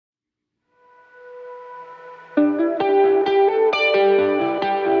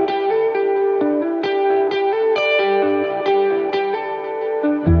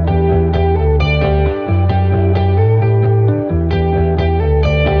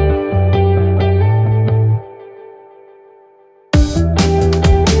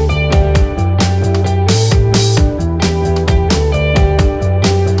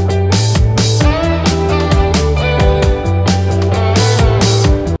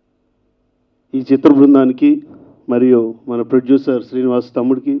చిత్ర బృందానికి మరియు మన ప్రొడ్యూసర్ శ్రీనివాస్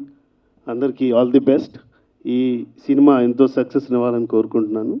తమ్ముడికి అందరికీ ఆల్ ది బెస్ట్. ఈ సినిమా ఎంతో సక్సెస్ ఇవ్వాలని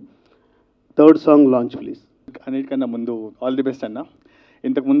కోరుకుంటున్నాను. Third song launch please. అన్నిటికన్నా ముందు ఆల్ ది బెస్ట్ అన్న.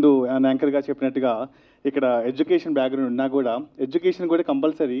 ఇంతకుముందు యాంకర్గా చెప్పినట్టుగా ఇక్కడ ఎడ్యుకేషన్ బ్యాక్గ్రౌండ్ ఉన్నా కూడా ఎడ్యుకేషన్ కూడా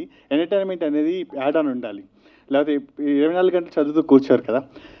కంపల్సరీ, ఎంటర్టైన్మెంట్ అనేది యాడ్ ఆన్ ఉండాలి. లేకపోతే 24 గంటలు చదువుతూ కూర్చోరు కదా.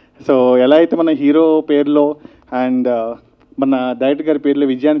 సో ఎలా అయితే మన హీరో పేరులో అండ్ మన డైరెక్టర్ గారి పేరులో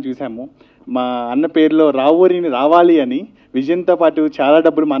విజయాన్ని చూసాము, మా అన్న పేరులో రావూరిని రావాలి అని, విజయంతో పాటు చాలా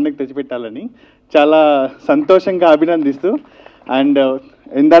డబ్బులు మా అన్నకి తెచ్చిపెట్టాలని చాలా సంతోషంగా అభినందిస్తూ, అండ్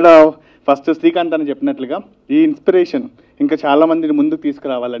ఇందాక ఫస్ట్ శ్రీకాంత్ అని చెప్పినట్లుగా ఈ ఇన్స్పిరేషన్ ఇంకా చాలామందిని ముందుకు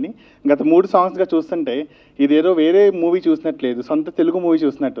తీసుకురావాలని. గత 3 సాంగ్స్గా చూస్తుంటే ఇదేదో వేరే మూవీ చూసినట్లేదు, సొంత తెలుగు మూవీ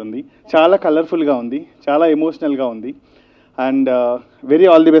చూసినట్టుంది. చాలా కలర్ఫుల్గా ఉంది, చాలా ఎమోషనల్గా ఉంది. And very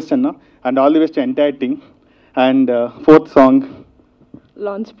all the best అన్న, and all the best entire team. And fourth song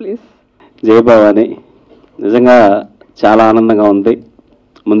launch please. Jayabhavani, నిజంగా చాలా ఆనందంగా ఉంది.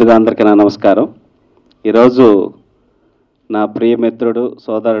 ముందుగా అందరికీ నా నమస్కారం. ఈరోజు నా ప్రియమిత్రుడు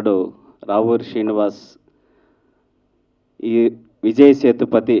సోదరుడు రావూరి శ్రీనివాస్ ఈ విజయ్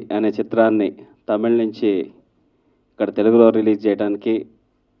సేతుపతి అనే చిత్రాన్ని తమిళ నుంచి ఇక్కడ తెలుగులో రిలీజ్ చేయడానికి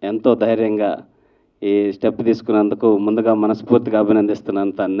ఎంతో ధైర్యంగా ఈ స్టెప్ తీసుకున్నందుకు ముందుగా మనస్ఫూర్తిగా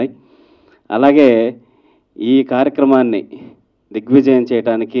అభినందిస్తున్నాను తన్ని. అలాగే ఈ కార్యక్రమాన్ని దిగ్విజయం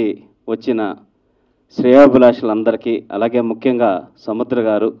చేయడానికి వచ్చిన శ్రేయోభిలాషులందరికీ, అలాగే ముఖ్యంగా సముద్ర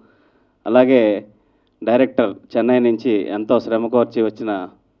గారు, అలాగే డైరెక్టర్ చెన్నై నుంచి ఎంతో శ్రమ కోర్చి వచ్చిన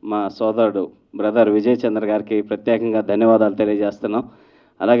మా సోదరుడు బ్రదర్ విజయ్ చంద్ర గారికి ప్రత్యేకంగా ధన్యవాదాలు తెలియజేస్తున్నాం.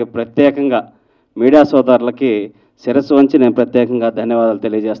 అలాగే ప్రత్యేకంగా మీడియా సోదరులకి శిరస్సు వంచి నేను ప్రత్యేకంగా ధన్యవాదాలు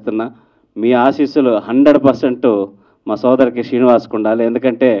తెలియజేస్తున్నా. మీ ఆశీస్సులు 100% మా సోదరికి శ్రీనివాస్కి ఉండాలి.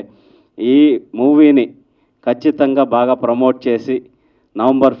 ఎందుకంటే ఈ మూవీని ఖచ్చితంగా బాగా ప్రమోట్ చేసి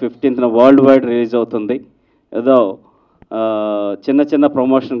నవంబర్ 15న వరల్డ్ వైడ్ రిలీజ్ అవుతుంది. ఏదో చిన్న చిన్న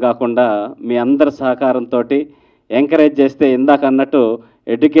ప్రమోషన్ కాకుండా మీ అందరి సహకారంతో ఎంకరేజ్ చేస్తే, ఇందాక అన్నట్టు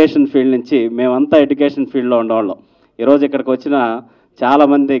ఎడ్యుకేషన్ ఫీల్డ్ నుంచి మేమంతా ఎడ్యుకేషన్ ఫీల్డ్లో ఉండేవాళ్ళం. ఈరోజు ఇక్కడికి వచ్చిన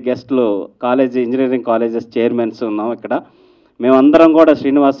చాలామంది గెస్టులు ఇంజనీరింగ్ కాలేజెస్ చైర్మన్స్ ఉన్నాం ఇక్కడ. మేమందరం కూడా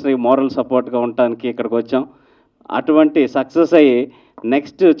శ్రీనివాస్కి మోరల్ సపోర్ట్గా ఉండటానికి ఇక్కడికి వచ్చాం. అటువంటి సక్సెస్ అయ్యి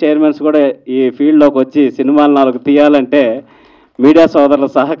నెక్స్ట్ చైర్మన్స్ కూడా ఈ ఫీల్డ్లోకి వచ్చి సినిమాలు 4 తీయాలంటే మీడియా సోదరుల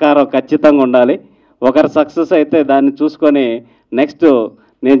సహకారం ఖచ్చితంగా ఉండాలి. ఒకరు సక్సెస్ అయితే దాన్ని చూసుకొని నెక్స్ట్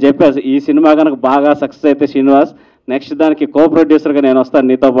నేను చెప్పాను, ఈ సినిమా కనుక బాగా సక్సెస్ అయితే శ్రీనివాస్ నెక్స్ట్ దానికి కో ప్రొడ్యూసర్గా నేను వస్తాను,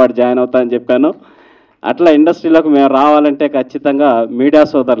 నీతో పాటు జాయిన్ అవుతానని చెప్పాను. అట్లా ఇండస్ట్రీలోకి మేము రావాలంటే ఖచ్చితంగా మీడియా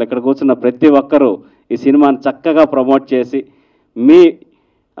సోదరులు ఇక్కడ కూర్చున్న ప్రతి ఒక్కరూ ఈ సినిమాని చక్కగా ప్రమోట్ చేసి మీ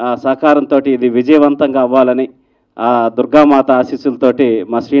సహకారంతో ఇది విజయవంతంగా అవ్వాలని, దుర్గామాత ఆశీస్సులతోటి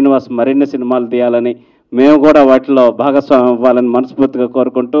మా శ్రీనివాస్ మరిన్ని సినిమాలు తీయాలని, మేము కూడా వాటిలో భాగస్వామ్యం అవ్వాలని మనస్ఫూర్తిగా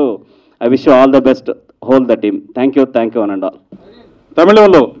కోరుకుంటూ I wish you all the best whole the team. Thank you one and all.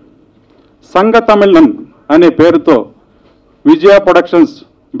 తమిళంలో సంగ తమిళం అనే పేరుతో విజయ ప్రొడక్షన్స్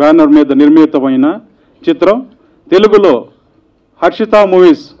బ్యానర్ మీద నిర్మితమైన చిత్రం తెలుగులో హర్షిత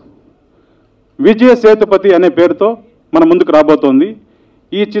మూవీస్ విజయ సేతుపతి అనే పేరుతో మన ముందుకు రాబోతోంది.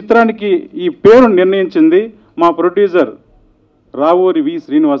 ఈ చిత్రానికి ఈ పేరు నిర్ణయించింది మా ప్రొడ్యూసర్ రావూరి వి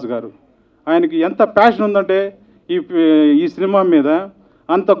శ్రీనివాస్ గారు. ఆయనకి ఎంత ప్యాషన్ ఉందంటే ఈ సినిమా మీద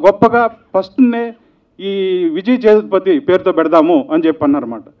అంత గొప్పగా ఫస్ట్నే ఈ విజయ్ సేతుపతి పేరుతో పెడదాము అని చెప్పి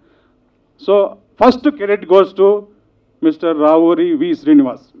అన్నారన్నమాట. So first credit goes to mister Ravuri వి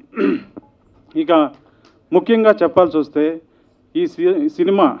శ్రీనివాస్. ఇక ముఖ్యంగా చెప్పాల్సి వస్తే ఈ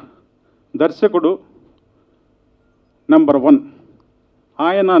సినిమా దర్శకుడు నెంబర్ 1.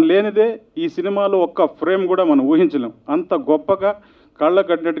 ఆయన లేనిదే ఈ సినిమాలో ఒక్క ఫ్రేమ్ కూడా మనం ఊహించలేం. అంత గొప్పగా కళ్ళ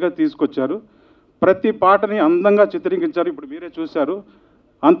కట్టినట్టుగా తీసుకొచ్చారు. ప్రతి పాటని అందంగా చిత్రీకరించారు. ఇప్పుడు మీరే చూశారు,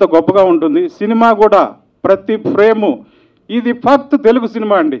 అంత గొప్పగా ఉంటుంది సినిమా కూడా. ప్రతి ఫ్రేము ఇది ఫస్ట్ తెలుగు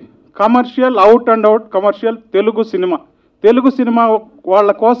సినిమా అండి, commercial out and out commercial Telugu cinema. Telugu cinema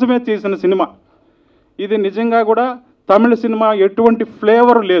వాళ్ళ కోసమే తీసిన సినిమా ఇది. నిజంగా కూడా తమిళ సినిమా ఎటువంటి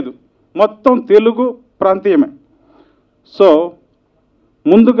ఫ్లేవర్ లేదు, మొత్తం తెలుగు ప్రాంతీయమే. సో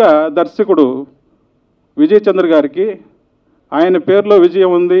ముందుగా దర్శకుడు విజయ్ చంద్ర గారికి ఆయన పేరులో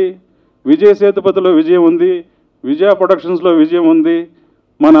విజయం ఉంది, విజయ్ సేతుపతిలో విజయం ఉంది, విజయ ప్రొడక్షన్స్లో విజయం ఉంది,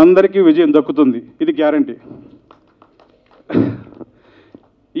 మన అందరికీ విజయం దక్కుతుంది, ఇది గ్యారంటీ.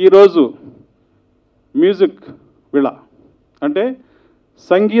 ఈరోజు మ్యూజిక్ విళా అంటే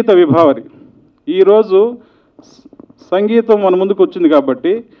సంగీత విభావరి. ఈరోజు సంగీతం మన ముందుకు వచ్చింది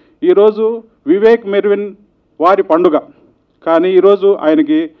కాబట్టి ఈరోజు వివేక్ మెర్విన్ వారి పండుగ. కానీ ఈరోజు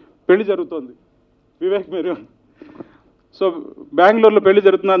ఆయనకి పెళ్లి జరుగుతోంది, వివేక్ మెర్విన్. సో బెంగళూరులో పెళ్లి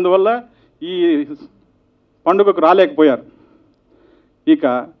జరుగుతున్నందువల్ల ఈ పండుగకు రాలేకపోయారు. ఇక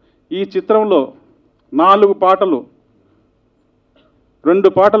ఈ చిత్రంలో 4 పాటలు, 2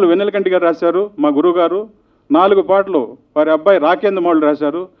 పాటలు వెన్నెలకంటి గారు రాశారు, మా గురువుగారు. 4 పాటలు వారి అబ్బాయి రాకేంద్రమౌళి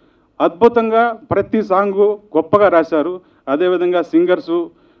రాశారు. అద్భుతంగా ప్రతి సాంగు గొప్పగా రాశారు. అదేవిధంగా సింగర్సు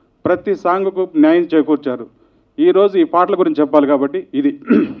ప్రతి సాంగుకు న్యాయం చేకూర్చారు. ఈరోజు ఈ పాటల గురించి చెప్పాలి కాబట్టి ఇది.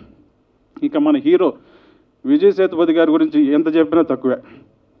 ఇక మన హీరో విజయ్ సేతుపతి గారి గురించి ఎంత చెప్పినా తక్కువే.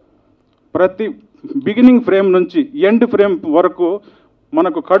 ప్రతి బిగినింగ్ ఫ్రేమ్ నుంచి ఎండ్ ఫ్రేమ్ వరకు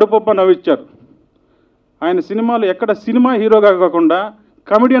మనకు కడుపొప్ప నవ్విచ్చారు. ఆయన సినిమాలు ఎక్కడ సినిమా హీరోగా కాకుండా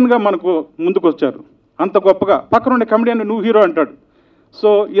కమెడియన్గా మనకు ముందుకు వచ్చారు. అంత గొప్పగా పక్కన ఉండే కమెడియన్ నువ్వు హీరో అంటాడు. సో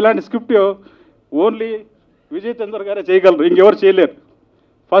ఇలాంటి స్క్రిప్ట్ ఓన్లీ విజయ్ చంద్ర గారే చేయగలరు, ఇంకెవరు చేయలేరు.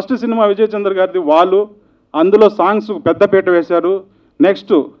 ఫస్ట్ సినిమా విజయ్ చంద్ర గారిది వాళ్ళు, అందులో సాంగ్స్ పెద్దపీట వేశారు.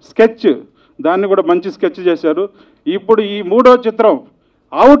 నెక్స్ట్ స్కెచ్, దాన్ని కూడా మంచి స్కెచ్ చేశారు. ఇప్పుడు ఈ 3వ చిత్రం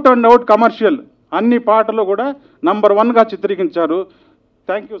అవుట్ అండ్ అవుట్ కమర్షియల్, అన్ని పాటలు కూడా నంబర్ 1గా చిత్రీకరించారు.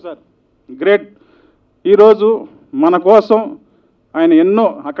 Thank you sir, great. ఈరోజు మన కోసం ఆయన ఎన్నో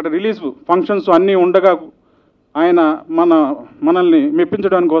అక్కడ రిలీజ్ ఫంక్షన్స్ అన్నీ ఉండగా ఆయన మనల్ని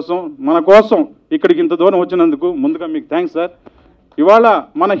మెప్పించడానికి కోసం, మన కోసం ఇక్కడికి ఇంత దూరం వచ్చినందుకు ముందుగా మీకు థ్యాంక్స్ సార్. ఇవాళ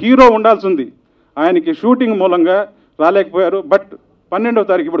మన హీరో ఉండాల్సింది, ఆయనకి షూటింగ్ మూలంగా రాలేకపోయారు. బట్ 12వ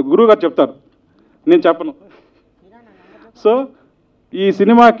తారీఖు ఇప్పుడు గురువుగారు చెప్తారు, నేను చెప్పను. సో ఈ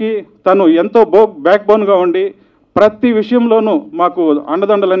సినిమాకి తను ఎంతో బ్యాక్ బోన్గా ఉండి ప్రతి విషయంలోనూ మాకు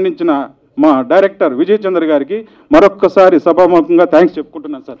అండదండలు అందించిన మా డైరెక్టర్ విజయ్ చంద్ర గారికి మరొక్కసారి సభాముఖంగా థ్యాంక్స్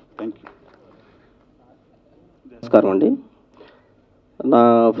చెప్పుకుంటున్నాను సార్. Thank you. నమస్కారం అండి. నా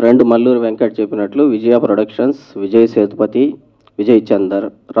ఫ్రెండ్ మల్లూరు వెంకట్ చెప్పినట్లు విజయ ప్రొడక్షన్స్, విజయ్ సేతుపతి, విజయ్ చందర్,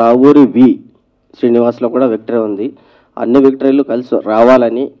 రావూరి వి శ్రీనివాస్లో కూడా విక్టరీ ఉంది. అన్ని విక్టరీలు కలిసి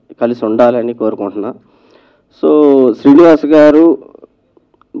రావాలని, కలిసి ఉండాలని కోరుకుంటున్నా. సో శ్రీనివాస్ గారు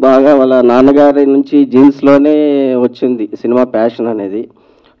బాగా వాళ్ళ నాన్నగారి నుంచి జీన్స్లోనే వచ్చింది సినిమా ప్యాషన్ అనేది.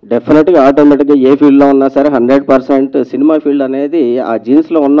 డెఫినెట్గా ఆటోమేటిక్గా ఏ ఫీల్డ్లో ఉన్నా సరే 100% సినిమా ఫీల్డ్ అనేది ఆ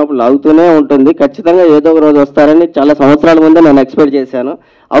జీన్స్లో ఉన్నప్పుడు లాగుతూనే ఉంటుంది. ఖచ్చితంగా ఏదో ఒక రోజు వస్తారని చాలా సంవత్సరాల ముందే నేను ఎక్స్పెక్ట్ చేశాను.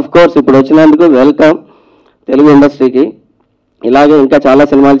 అఫ్ కోర్స్ ఇప్పుడు వచ్చినందుకు వెల్కమ్ తెలుగు ఇండస్ట్రీకి. ఇలాగే ఇంకా చాలా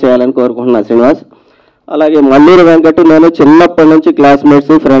సినిమాలు చేయాలని కోరుకుంటున్నాను శ్రీనివాస్. అలాగే మల్లూరు వెంకట్ నేను చిన్నప్పటి నుంచి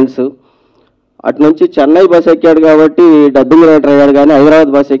క్లాస్మేట్స్, ఫ్రెండ్స్. అటు నుంచి చెన్నై బస్ ఎక్కాడు కాబట్టి డబ్బింగ్ రైటర్ అయ్యాడు, కానీ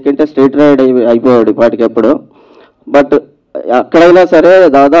హైదరాబాద్ బస్ ఎక్కింటే స్ట్రీట్ రైడ్ అయిపోయాడు ఇప్పటికెప్పుడు. బట్ అక్కడైనా సరే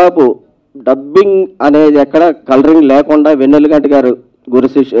దాదాపు డబ్బింగ్ అనేది ఎక్కడ కలరింగ్ లేకుండా వెన్నెలకంటి గారు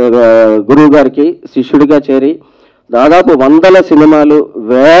గురువు గారికి శిష్యుడిగా చేరి దాదాపు 100 సినిమాలు,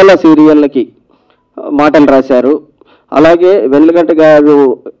 1000 సీరియళ్ళకి మాటలు రాశారు. అలాగే వెన్నెలకంటి గారు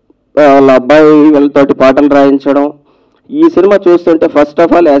వాళ్ళ అబ్బాయి వీళ్ళతోటి పాటలు రాయించడం. ఈ సినిమా చూస్తుంటే first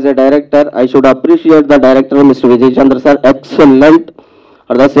of all as a director I should appreciate the director mister Vijay Chandra sir. Excellent.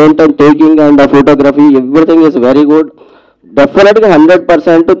 At the same time taking and photography everything is very good. డెఫినెట్గా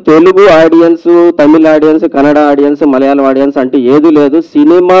 100% తెలుగు ఆడియన్స్, తమిళ audience, Kannada audience, Malayalam audience అంటే ఏది లేదు.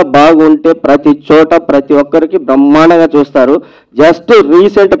 Cinema బాగుంటే ప్రతి చోట ప్రతి ఒక్కరికి బ్రహ్మాండంగా చూస్తారు. జస్ట్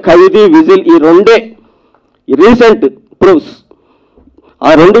రీసెంట్ ఖైదీ, విజిల్ ఈ రెండే రీసెంట్ ప్రూఫ్స్. ఆ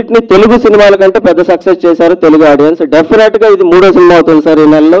రెండింటిని తెలుగు సినిమాల కంటే పెద్ద సక్సెస్ చేశారు తెలుగు ఆడియన్స్. డెఫినెట్గా ఇది 3వ సినిమా అవుతుంది సార్ ఈ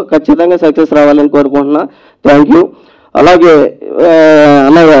నెలలో. ఖచ్చితంగా సక్సెస్ రావాలని కోరుకుంటున్నా. Thank you. అలాగే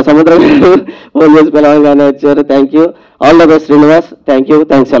అన్నయ్య సముద్ర గారు ఫోన్ చేసి పిలవగానే వచ్చారు. Thank you. All the best Srinivas. Thank you.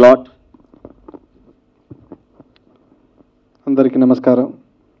 Thanks a lot. అందరికీ నమస్కారం.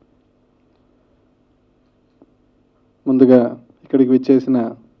 ముందుగా ఇక్కడికి విచ్చేసిన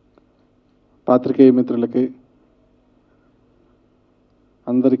పాత్రికేయ మిత్రులకి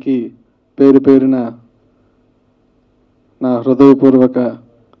అందరికీ పేరు పేరున నా హృదయపూర్వక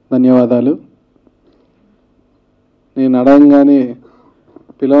ధన్యవాదాలు. నేను అడగంగానే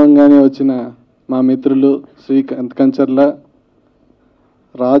పిలవంగానే వచ్చిన మా మిత్రులు శ్రీకాంత్ కంచర్ల,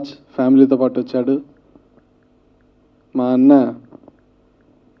 రాజ్ ఫ్యామిలీతో పాటు వచ్చాడు. మా అన్న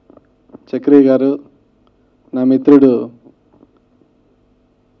చక్రి గారు, నా మిత్రుడు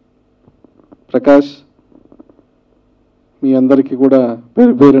ప్రకాష్, మీ అందరికీ కూడా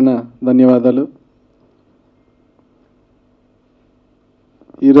పేరు పేరున ధన్యవాదాలు.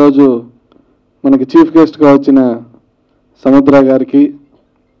 ఈరోజు మనకి చీఫ్ గెస్ట్గా వచ్చిన సముద్ర గారికి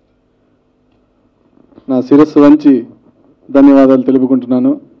నా శిరస్సు వంచి ధన్యవాదాలు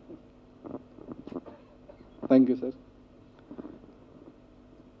తెలుపుకుంటున్నాను. Thank you sir.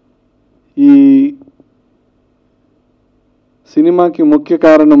 ఈ సినిమాకి ముఖ్య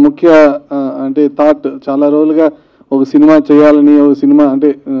కారణం, అంటే థాట్, చాలా రోజులుగా ఒక సినిమా చేయాలని, ఒక సినిమా అంటే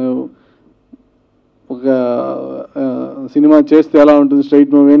ఒక సినిమా చేస్తే ఎలా ఉంటుంది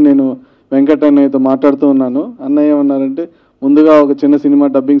స్ట్రైట్ మూవీ అని నేను వెంకట అన్నయ్యతో మాట్లాడుతూ ఉన్నాను. అన్నయ్య ఏమన్నారంటే ముందుగా ఒక చిన్న సినిమా,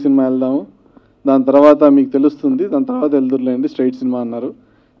 డబ్బింగ్ సినిమా వెళ్దాము, దాని తర్వాత మీకు తెలుస్తుంది, దాని తర్వాత వెళ్దురులేండి స్ట్రైట్ సినిమా అన్నారు.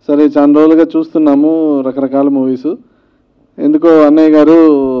 సరే చాలా రోజులుగా చూస్తున్నాము రకరకాల మూవీస్. ఎందుకో అన్నయ్య గారు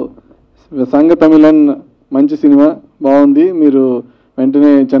సంగ తమిళన్ మంచి సినిమా బాగుంది, మీరు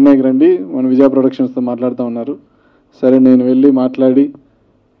వెంటనే చెన్నైకి రండి, మన విజయ ప్రొడక్షన్స్తో మాట్లాడుతూ ఉన్నారు. సరే నేను వెళ్ళి మాట్లాడి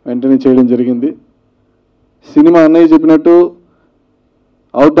వెంటనే చేయడం జరిగింది. సినిమా అన్నయ్య చెప్పినట్టు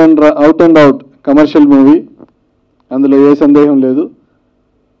out and out commercial movie, అందులో ఏ సందేహం లేదు.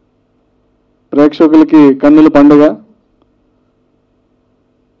 ప్రేక్షకులకి కన్నుల పండుగ.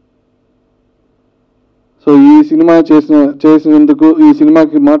 సో ఈ సినిమా చేసినందుకు, ఈ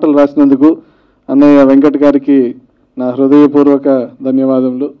సినిమాకి మాటలు రాసినందుకు అన్నయ్య వెంకట్ గారికి నా హృదయపూర్వక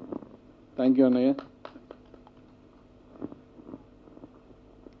ధన్యవాదములు. థ్యాంక్ యూ అన్నయ్య.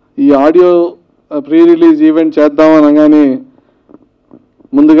 ఈ ఆడియో ప్రీ రిలీజ్ ఈవెంట్ చేద్దాం అనగానే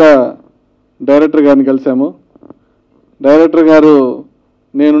ముందుగా డైరెక్టర్ గారిని కలిసాము. డైరెక్టర్ గారు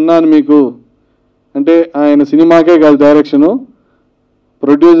నేనున్నాను మీకు అంటే, ఆయన సినిమాకే కాదు డైరెక్షను,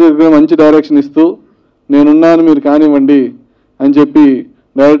 ప్రొడ్యూసర్కి మంచి డైరెక్షన్ ఇస్తూ నేనున్నాను మీరు కానివ్వండి అని చెప్పి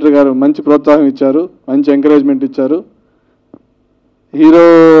డైరెక్టర్ గారు మంచి ప్రోత్సాహం ఇచ్చారు, మంచి ఎంకరేజ్మెంట్ ఇచ్చారు.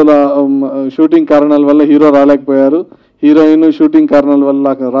 హీరోల షూటింగ్ కారణాల వల్ల హీరో రాలేకపోయారు, హీరోయిన్ షూటింగ్ కారణాల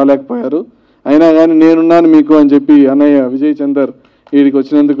వల్ల రాలేకపోయారు. అయినా కానీ నేనున్నాను మీకు అని చెప్పి అన్నయ్య విజయ్ చందర్ వీడికి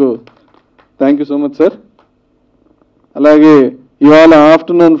వచ్చినందుకు thank you so much sir. అలాగే ఇవాళ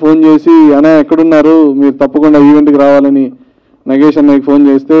ఆఫ్టర్నూన్ ఫోన్ చేసి అన్నయ్య ఎక్కడున్నారు, మీరు తప్పకుండా ఈవెంట్కి రావాలని నగేష్ అన్నయ్యకి ఫోన్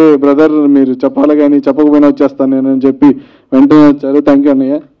చేస్తే, బ్రదర్ మీరు చెప్పాలి కానీ చెప్పకపోయినా వచ్చేస్తాను నేను అని చెప్పి వెంటనే వచ్చారు. థ్యాంక్ యూ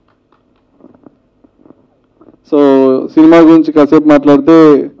అన్నయ్య. సో సినిమా గురించి కాసేపు మాట్లాడితే,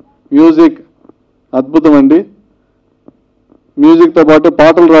 మ్యూజిక్ అద్భుతం అండి. మ్యూజిక్తో పాటు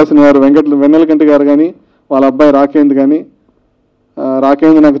పాటలు రాసిన వారు వెన్నెలకంటి గారు కానీ వాళ్ళ అబ్బాయి రాకేంద్ర కానీ.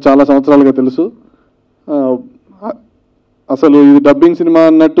 రాకేంద్ర నాకు చాలా సంవత్సరాలుగా తెలుసు. అసలు ఇది డబ్బింగ్ సినిమా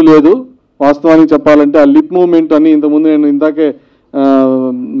అన్నట్టు లేదు, వాస్తవానికి చెప్పాలంటే ఆ లిప్ మూవ్మెంట్ అని ఇంతకుముందు నేను ఇందాకే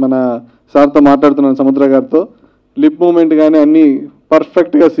మన సార్తో మాట్లాడుతున్నాను సముద్ర గారితో, లిప్ మూవ్మెంట్ కానీ అన్నీ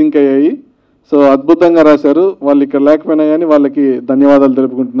పర్ఫెక్ట్గా సింక్ అయ్యాయి. సో అద్భుతంగా రాశారు. వాళ్ళు ఇక్కడ లేకపోయినా కానీ వాళ్ళకి ధన్యవాదాలు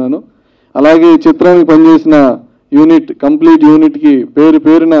తెలుపుకుంటున్నాను. అలాగే ఈ చిత్రానికి పనిచేసిన యూనిట్, కంప్లీట్ యూనిట్కి పేరు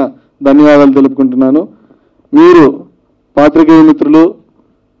పేరున ధన్యవాదాలు తెలుపుకుంటున్నాను. మీరు పాత్రికేయ మిత్రులు,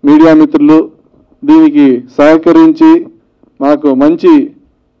 మీడియా మిత్రులు దీనికి సహకరించి మాకు మంచి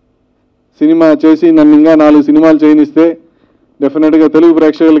సినిమా చేసి నన్ను ఇంకా 4 సినిమాలు చేయనిస్తే డెఫినెట్గా తెలుగు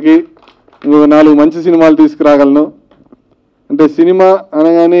ప్రేక్షకులకి ఇంకో 4 మంచి సినిమాలు తీసుకురాగలను. అంటే సినిమా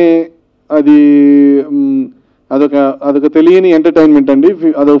అనగానే అది అదొక తెలియని ఎంటర్టైన్మెంట్ అండి,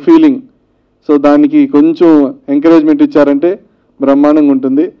 అదొక ఫీలింగ్. సో దానికి కొంచెం ఎంకరేజ్మెంట్ ఇచ్చారంటే బ్రహ్మాండంగా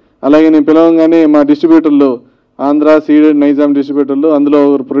ఉంటుంది. అలాగే నేను పిలవంగానే మా డిస్ట్రిబ్యూటర్లు, ఆంధ్ర సీడెడ్ నైజాం డిస్ట్రిబ్యూటర్లు, అందులో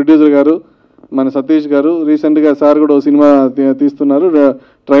ప్రొడ్యూసర్ గారు మన సతీష్ గారు, రీసెంట్గా సార్ కూడా ఒక సినిమా తీస్తున్నారు,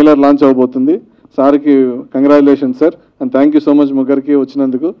 ట్రైలర్ లాంచ్ అవబోతుంది. సార్కి congratulation sir, and thank you so much ముగ్గురికి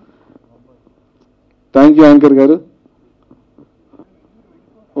వచ్చినందుకు. థ్యాంక్ యూ యాంకర్ గారు.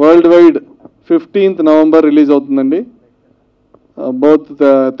 World wide 15th November release అవుతుందండి, both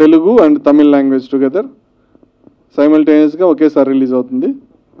Telugu and Tamil language together సైమల్టేనియస్గా ఒకేసారి రిలీజ్ అవుతుంది.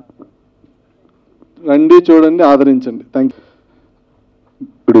 రండి, చూడండి, ఆదరించండి. Thank you.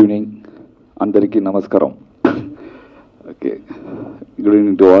 గుడ్ ఈవినింగ్, అందరికీ నమస్కారం. Okay, good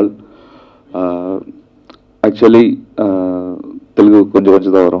evening to all. Actually Telugu కొంచెం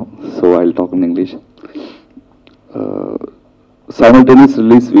వరం, so I will talk in English. Simultaneous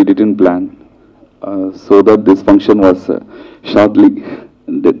release we didn't plan, so that this function was shortly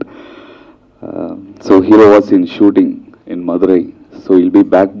did. So hero was in shooting in Madurai, so he'll be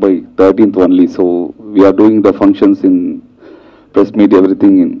back by 13th only. So we are doing the functions in press meet,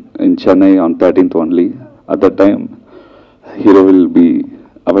 everything in Chennai on 13th only. At that time, hero will be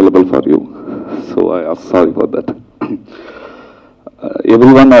available for you. So I am sorry for that.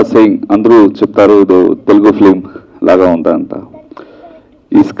 Everyone are saying andru cheptaru idu Telugu film laga unda anta.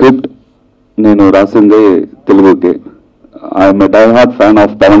 ఈ script నేను రాసిందే తెలుగుకే. I'm a diehard fan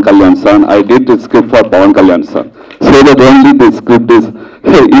of Pawan Kalyan sir. I did the script for Pawan Kalyan sir. So that only the script is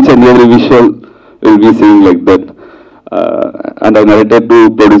each and every visual will be seeing like that. And I narrated to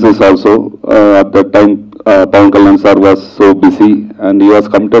producers also. At that time Pawan Kalyan sir was so busy and he was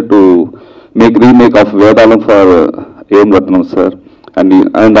committed to make remake of Vedalam for ఏం రత్నం sir.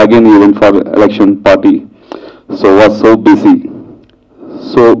 And again he went for election party, so was so busy.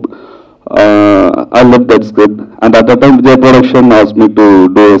 So I left that script, and at that time Jaya production asked me to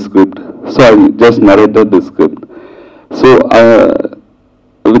do a script, so I just narrated the script. So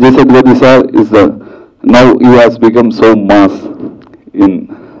Vijay Sethupathi sir is now he has become so mass in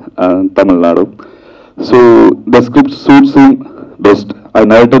Tamil Nadu, so the script suits him best. I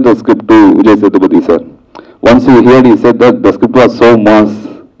narrated the script to Vijay Sethupathi sir. Once he heard, he said that the script was so mass,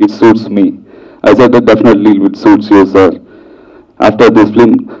 it suits me. I said that definitely it suits you, sir. After this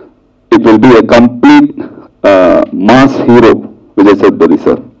film, it will be a complete mass hero, Vijay Sethupathi,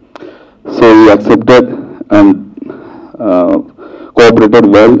 sir. So he accepted and cooperated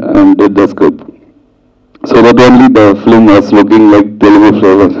well and did the script. So that only the film was looking like Telugu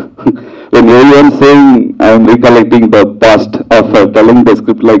flavor. When everyone saying, I am recollecting the past of telling the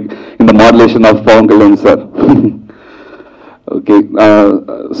script like in the modulation of Pawan Kalyan, sir. Okay,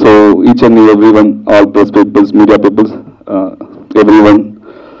 so each and everyone, all press peoples, media peoples, everyone,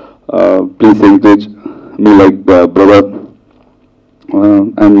 please encourage me like brother.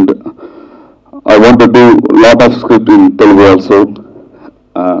 And I want to do a lot of script in Telugu also.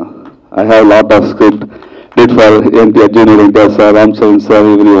 I have a lot of script did for NTR, Junior NTR sir, Ramcharan sir,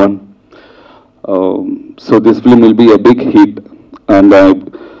 everyone. So this film will be a big hit, and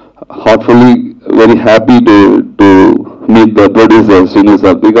I'm heartfully very happy to meet the producer, Srinu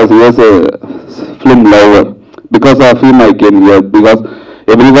sir, because he was a film lover. Because of him I came here, because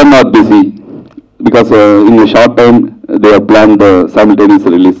everyone are busy. Because in a short time they have planned the simultaneous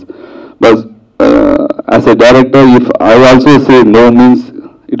release. But as a director, if I also say no means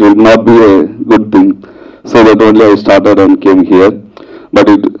it will not be a good thing. So that only I started and came here. But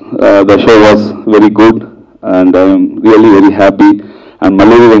the show was very good, and I am really very happy. And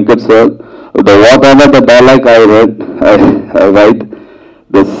Maluri Venkat sir, whatever the dialogue I write,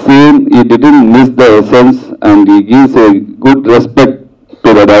 the same, he didn't miss the essence, and he gives a good respect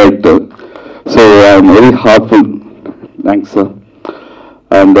to the director. So I am very heartful. Thanks, sir.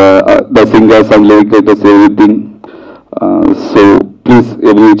 And the singers and lyric writers, everything. So please,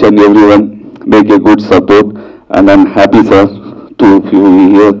 each and everyone, make a good support. And I'm happy, sir, to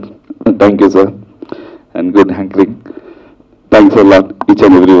be here. Thank you, sir. And good hankering. Thanks a lot, each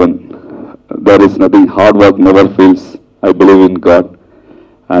and everyone. There is nothing, hard work never fails. I believe in God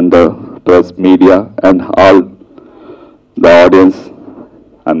and the press, media, and all the audience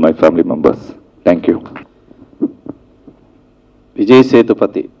and my family members. Thank you. Vijay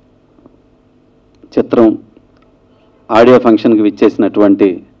Sethupathi చిత్రం audio ఫంక్షన్కి విచ్చేసినటువంటి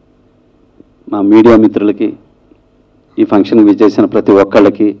మా media మిత్రులకి, ఈ ఫంక్షన్కి విచ్చేసిన ప్రతి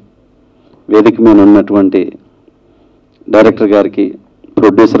ఒక్కళ్ళకి, వేదిక మీద ఉన్నటువంటి డైరెక్టర్ గారికి,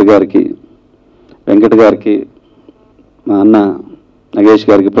 ప్రొడ్యూసర్ గారికి, వెంకట్ గారికి, మా అన్న నగేష్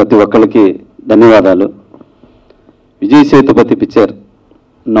గారికి, ప్రతి ఒక్కళ్ళకి ధన్యవాదాలు. Vijay Sethupathi picture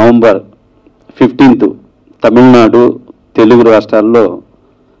November 15th Tamil Nadu, Telugu రాష్ట్రాల్లో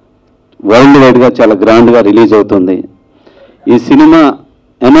వరల్డ్ వైడ్గా చాలా గ్రాండ్గా రిలీజ్ అవుతుంది. ఈ సినిమా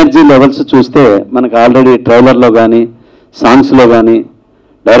ఎనర్జీ లెవెల్స్ చూస్తే మనకు ఆల్రెడీ ట్రైలర్లో కానీ సాంగ్స్లో కానీ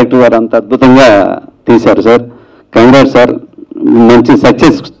డైరెక్టర్ గారు అంత అద్భుతంగా తీశారు సార్. కంగ్రాట్స్ సార్, మంచి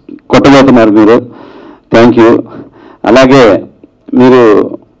సక్సెస్ కొట్టబోతున్నారు మీరు. Thank you. అలాగే మీరు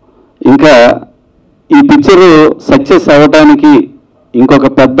ఇంకా ఈ పిక్చర్ సక్సెస్ అవ్వడానికి ఇంకొక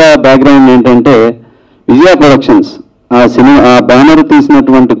పెద్ద బ్యాక్గ్రౌండ్ ఏంటంటే విజయ ప్రొడక్షన్స్ ఆ బ్యానర్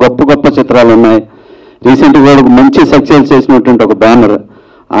తీసినటువంటి గొప్ప గొప్ప చిత్రాలు ఉన్నాయి. రీసెంట్గా కూడా మంచి సక్సెస్ చేసినటువంటి ఒక బ్యానర్,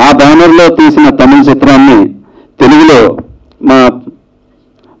 ఆ బ్యానర్లో తీసిన తమిళ చిత్రాన్ని తెలుగులో మా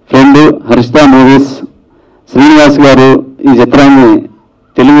ఫ్రెండ్ హర్షిత మూవీస్ శ్రీనివాస్ గారు ఈ చిత్రాన్ని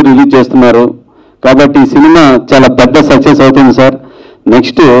తెలుగు రిలీజ్ చేస్తున్నారు. కాబట్టి ఈ సినిమా చాలా పెద్ద సక్సెస్ అవుతుంది సార్.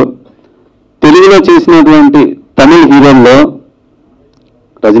 నెక్స్ట్ తెలుగులో చేసినటువంటి తమిళ హీరోల్లో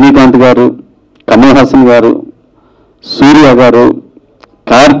రజనీకాంత్ గారు, కమల్ హాసన్ గారు, సూర్య గారు,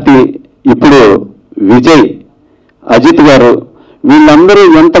 కార్తి, ఇప్పుడు విజయ్, అజిత్ గారు, వీళ్ళందరూ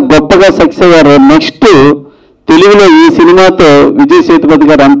ఎంత గొప్పగా సక్సెస్ అయ్యారో నెక్స్ట్ తెలుగులో ఈ సినిమాతో విజయ్ సేతుపతి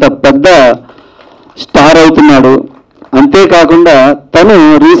గారు అంత పెద్ద స్టార్ అవుతున్నాడు. అంతేకాకుండా తను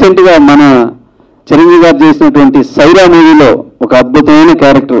రీసెంట్గా మన చిరంజీవి గారు చేసినటువంటి సైరా మూవీలో ఒక అద్భుతమైన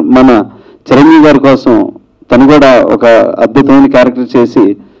క్యారెక్టర్, మన చిరంజీవి గారి కోసం తను కూడా ఒక అద్భుతమైన క్యారెక్టర్ చేసి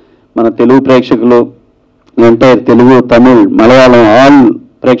మన తెలుగు ప్రేక్షకులు, ఎంటైర్ తెలుగు, తమిళ్, మలయాళం ఆల్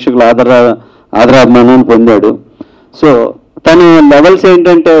ప్రేక్షకుల ఆదరాభిమానాన్ని పొందాడు. సో తను లెవెల్స్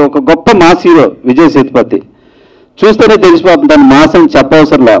ఏంటంటే ఒక గొప్ప మాస్ హీరో విజయ్ సేతుపతి. చూస్తేనే తెలిసిపోతుంది, తను మాస్ అని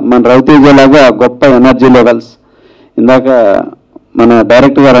చెప్పవసరంలా, మన రవితేజ లాగా గొప్ప ఎనర్జీ లెవెల్స్. ఇందాక మన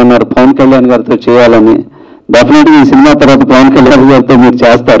డైరెక్టర్ గారు అన్నారు పవన్ కళ్యాణ్ గారితో చేయాలని. డెఫినెట్గా ఈ సినిమా తర్వాత పవన్ కళ్యాణ్ గారితో మీరు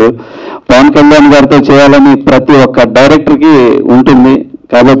చేస్తారు. పవన్ కళ్యాణ్ గారితో చేయాలని ప్రతి ఒక్క డైరెక్టర్కి ఉంటుంది.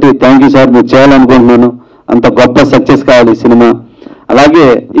 కాబట్టి థ్యాంక్ యూ సార్, మీరు చేయాలనుకుంటున్నాను. అంత గొప్ప సక్సెస్ కావాలి ఈ సినిమా. అలాగే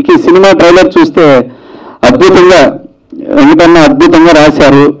ఇక ఈ సినిమా ట్రైలర్ చూస్తే అద్భుతంగా, వెంకటన్న అద్భుతంగా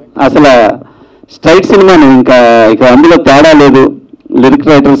రాశారు. అసలు స్ట్రైట్ సినిమాని ఇక అందులో తేడా లేదు. లిరిక్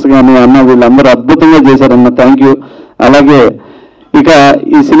రైటర్స్ కానీ అన్న వీళ్ళందరూ అద్భుతంగా చేశారన్న, థ్యాంక్ యూ. అలాగే ఇక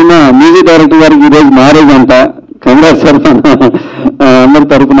ఈ సినిమా మ్యూజిక్ డైరెక్టర్ గారికి ఈరోజు మ్యారేజ్ అంట. కంగ్రాట్స్ సార్ అందరి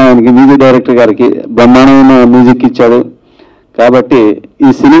తరపున ఆయనకి మ్యూజిక్ డైరెక్టర్ గారికి బ్రహ్మాండమైన మ్యూజిక్ ఇచ్చాడు. కాబట్టి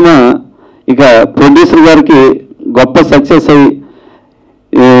ఈ సినిమా ఇక ప్రొడ్యూసర్ గారికి గొప్ప సక్సెస్ అయ్యి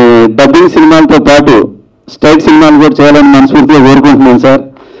డబ్బింగ్ సినిమాలతో పాటు స్టైట్ సినిమాలు కూడా చేయాలని మనస్ఫూర్తిగా కోరుకుంటున్నాను సార్.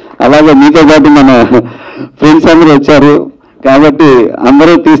 అలాగే మీతో పాటు మన ఫ్రెండ్స్ అందరూ వచ్చారు కాబట్టి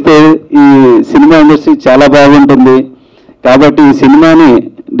అందరూ తీస్తే ఈ సినిమా ఇండస్ట్రీ చాలా బాగుంటుంది. కాబట్టి ఈ సినిమాని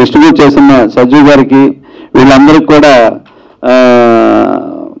డిస్ట్రిబ్యూట్ చేస్తున్న సజ్జు గారికి వీళ్ళందరికీ కూడా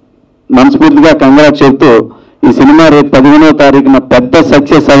మనస్ఫూర్తిగా కంగ్రాట్స్ చెప్తూ ఈ సినిమా రేపు 15వ తారీఖున పెద్ద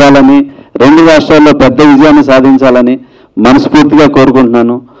సక్సెస్ అవ్వాలని, 2 రాష్ట్రాల్లో పెద్ద విజయాన్ని సాధించాలని మనస్ఫూర్తిగా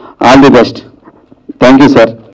కోరుకుంటున్నాను. All the best. Thank you sir.